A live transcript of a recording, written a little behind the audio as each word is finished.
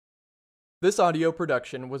This audio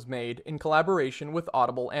production was made in collaboration with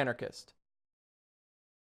Audible Anarchist.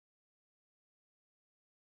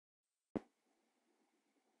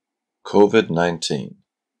 COVID-19.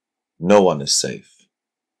 No one is safe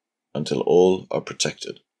until all are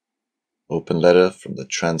protected. Open letter from the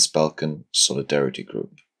Transbalkan Solidarity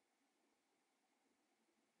Group.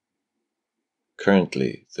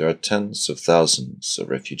 Currently, there are tens of thousands of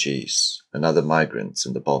refugees and other migrants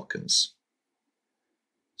in the Balkans.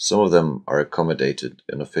 Some of them are accommodated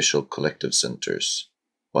in official collective centers,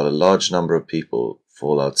 while a large number of people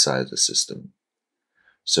fall outside the system,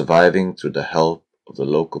 surviving through the help of the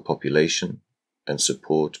local population and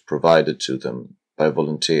support provided to them by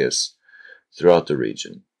volunteers throughout the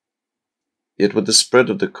region. Yet with the spread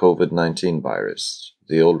of the COVID-19 virus,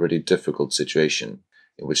 the already difficult situation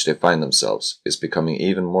in which they find themselves is becoming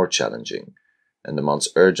even more challenging and demands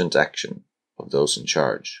urgent action of those in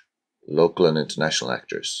charge, local and international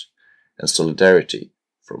actors, and solidarity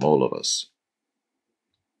from all of us.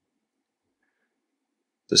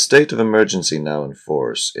 The state of emergency now in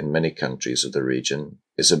force in many countries of the region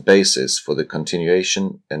is a basis for the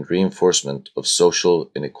continuation and reinforcement of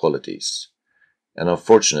social inequalities, and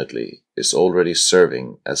unfortunately is already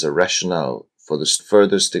serving as a rationale for the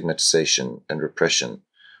further stigmatization and repression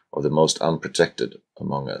of the most unprotected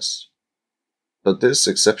among us. But this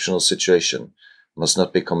exceptional situation must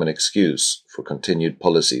not become an excuse for continued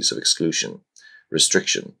policies of exclusion,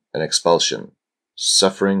 restriction and expulsion,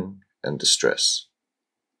 suffering and distress.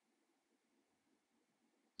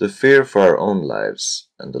 The fear for our own lives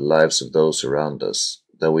and the lives of those around us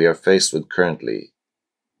that we are faced with currently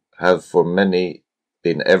have for many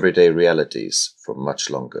been everyday realities for much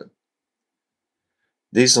longer.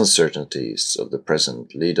 These uncertainties of the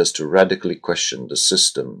present lead us to radically question the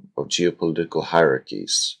system of geopolitical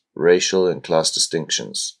hierarchies, racial and class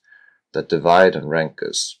distinctions that divide and rank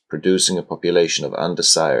us, producing a population of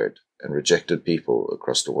undesired and rejected people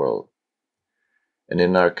across the world, and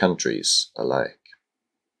in our countries alike.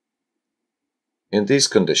 In these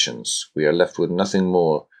conditions, we are left with nothing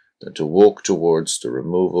more than to walk towards the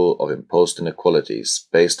removal of imposed inequalities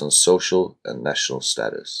based on social and national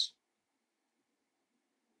status.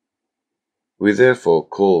 We therefore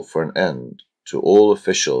call for an end to all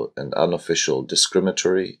official and unofficial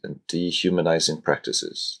discriminatory and dehumanizing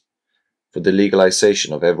practices, for the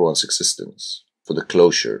legalization of everyone's existence, for the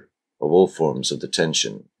closure of all forms of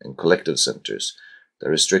detention and collective centers that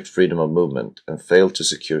restrict freedom of movement and fail to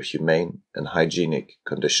secure humane and hygienic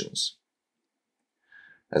conditions.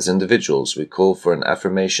 As individuals, we call for an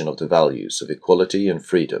affirmation of the values of equality and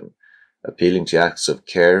freedom, appealing to acts of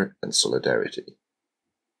care and solidarity.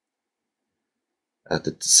 At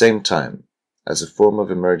the same time, as a form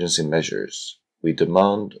of emergency measures, we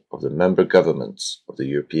demand of the member governments of the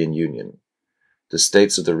European Union, the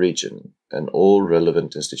states of the region, and all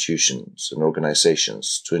relevant institutions and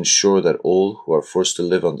organizations to ensure that all who are forced to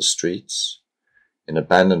live on the streets, in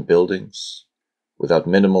abandoned buildings, without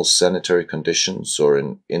minimal sanitary conditions or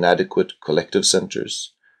in inadequate collective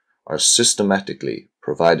centers, are systematically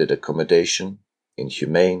provided accommodation in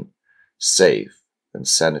humane, safe, and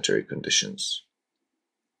sanitary conditions.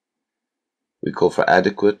 We call for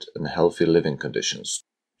adequate and healthy living conditions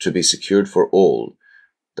to be secured for all,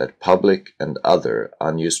 that public and other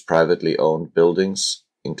unused privately owned buildings,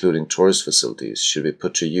 including tourist facilities, should be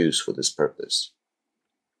put to use for this purpose.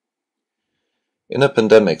 In a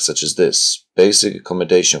pandemic such as this, basic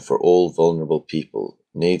accommodation for all vulnerable people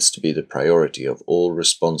needs to be the priority of all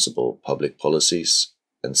responsible public policies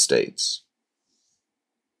and states.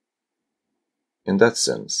 In that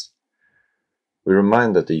sense, we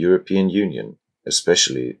remind that the European Union,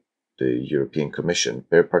 especially the European Commission,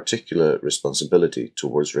 bear particular responsibility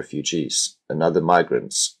towards refugees and other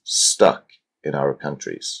migrants stuck in our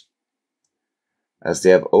countries, as they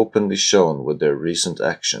have openly shown with their recent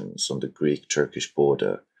actions on the Greek-Turkish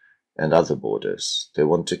border and other borders. They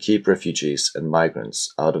want to keep refugees and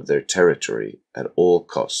migrants out of their territory at all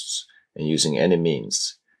costs and using any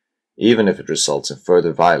means, even if it results in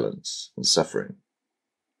further violence and suffering.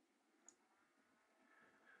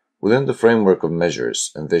 Within the framework of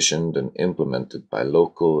measures envisioned and implemented by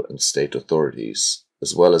local and state authorities,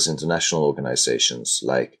 as well as international organizations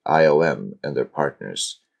like IOM and their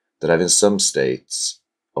partners, that have in some states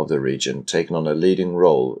of the region taken on a leading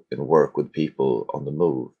role in work with people on the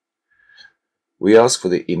move, we ask for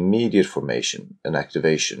the immediate formation and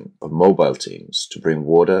activation of mobile teams to bring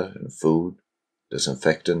water and food,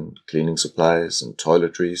 disinfectant, cleaning supplies, and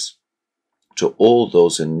toiletries to all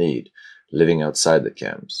those in need living outside the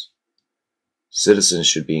camps. Citizens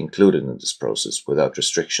should be included in this process without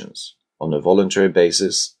restrictions, on a voluntary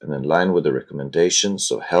basis and in line with the recommendations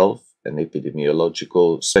of health and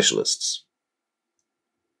epidemiological specialists.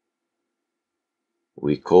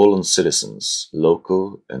 We call on citizens,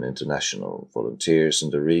 local and international, volunteers in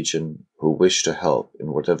the region who wish to help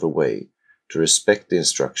in whatever way to respect the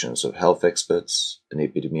instructions of health experts and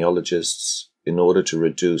epidemiologists in order to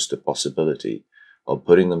reduce the possibility of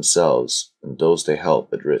putting themselves and those they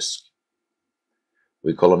help at risk.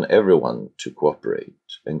 We call on everyone to cooperate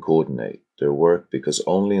and coordinate their work because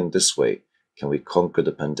only in this way can we conquer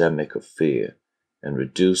the pandemic of fear and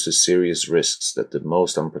reduce the serious risks that the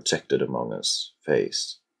most unprotected among us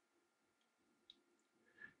face.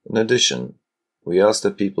 In addition, we ask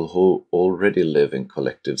that people who already live in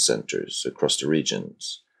collective centers across the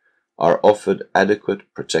regions are offered adequate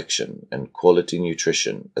protection and quality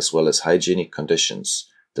nutrition as well as hygienic conditions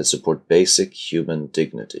that support basic human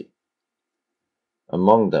dignity.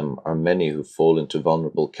 Among them are many who fall into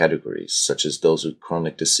vulnerable categories, such as those with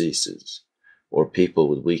chronic diseases or people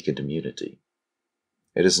with weakened immunity.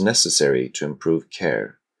 It is necessary to improve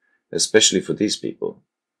care, especially for these people.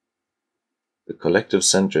 The collective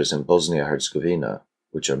centers in Bosnia-Herzegovina,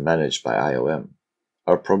 which are managed by IOM,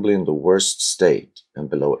 are probably in the worst state and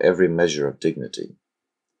below every measure of dignity.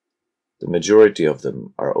 The majority of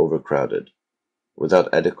them are overcrowded,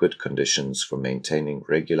 without adequate conditions for maintaining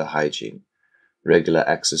regular hygiene, regular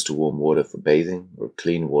access to warm water for bathing or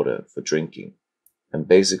clean water for drinking, and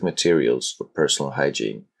basic materials for personal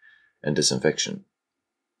hygiene and disinfection.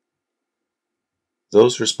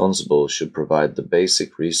 Those responsible should provide the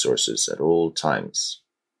basic resources at all times,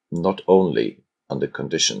 not only under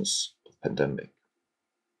conditions of pandemic.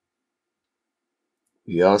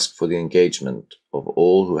 We ask for the engagement of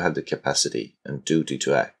all who have the capacity and duty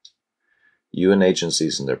to act, UN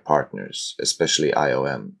agencies and their partners, especially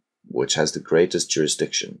IOM, which has the greatest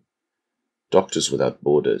jurisdiction, Doctors Without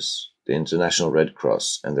Borders, the International Red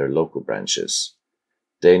Cross and their local branches,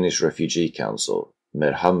 Danish Refugee Council,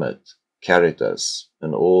 Merhamet, Caritas,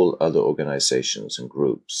 and all other organizations and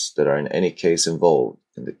groups that are in any case involved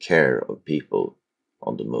in the care of people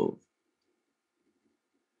on the move.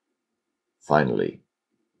 Finally,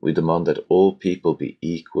 we demand that all people be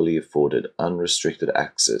equally afforded unrestricted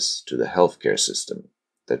access to the healthcare system,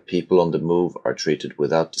 that people on the move are treated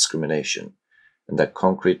without discrimination, and that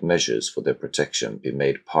concrete measures for their protection be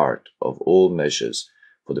made part of all measures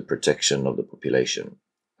for the protection of the population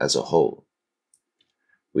as a whole.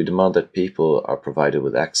 We demand that people are provided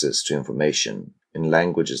with access to information in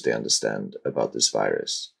languages they understand about this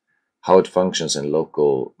virus, how it functions in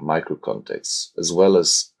local microcontexts, as well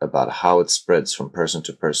as about how it spreads from person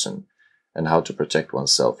to person and how to protect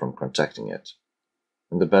oneself from contracting it.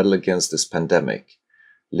 In the battle against this pandemic,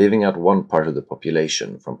 leaving out one part of the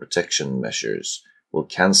population from protection measures will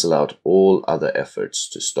cancel out all other efforts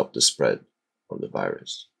to stop the spread of the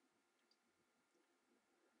virus.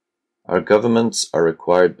 Our governments are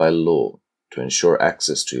required by law to ensure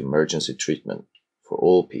access to emergency treatment for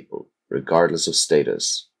all people, regardless of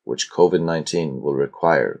status, which COVID-19 will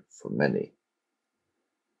require for many.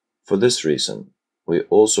 For this reason, we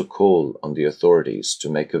also call on the authorities to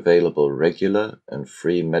make available regular and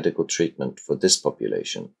free medical treatment for this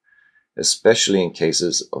population, especially in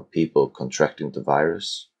cases of people contracting the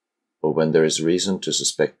virus or when there is reason to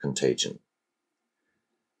suspect contagion.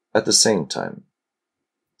 At the same time,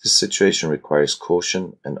 this situation requires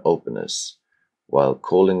caution and openness, while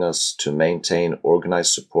calling us to maintain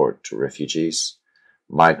organized support to refugees,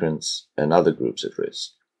 migrants, and other groups at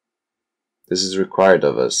risk. This is required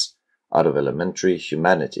of us out of elementary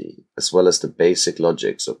humanity as well as the basic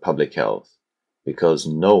logics of public health, because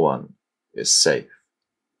no one is safe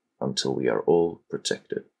until we are all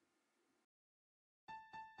protected.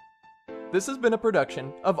 This has been a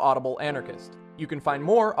production of Audible Anarchist. You can find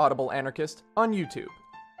more Audible Anarchist on YouTube.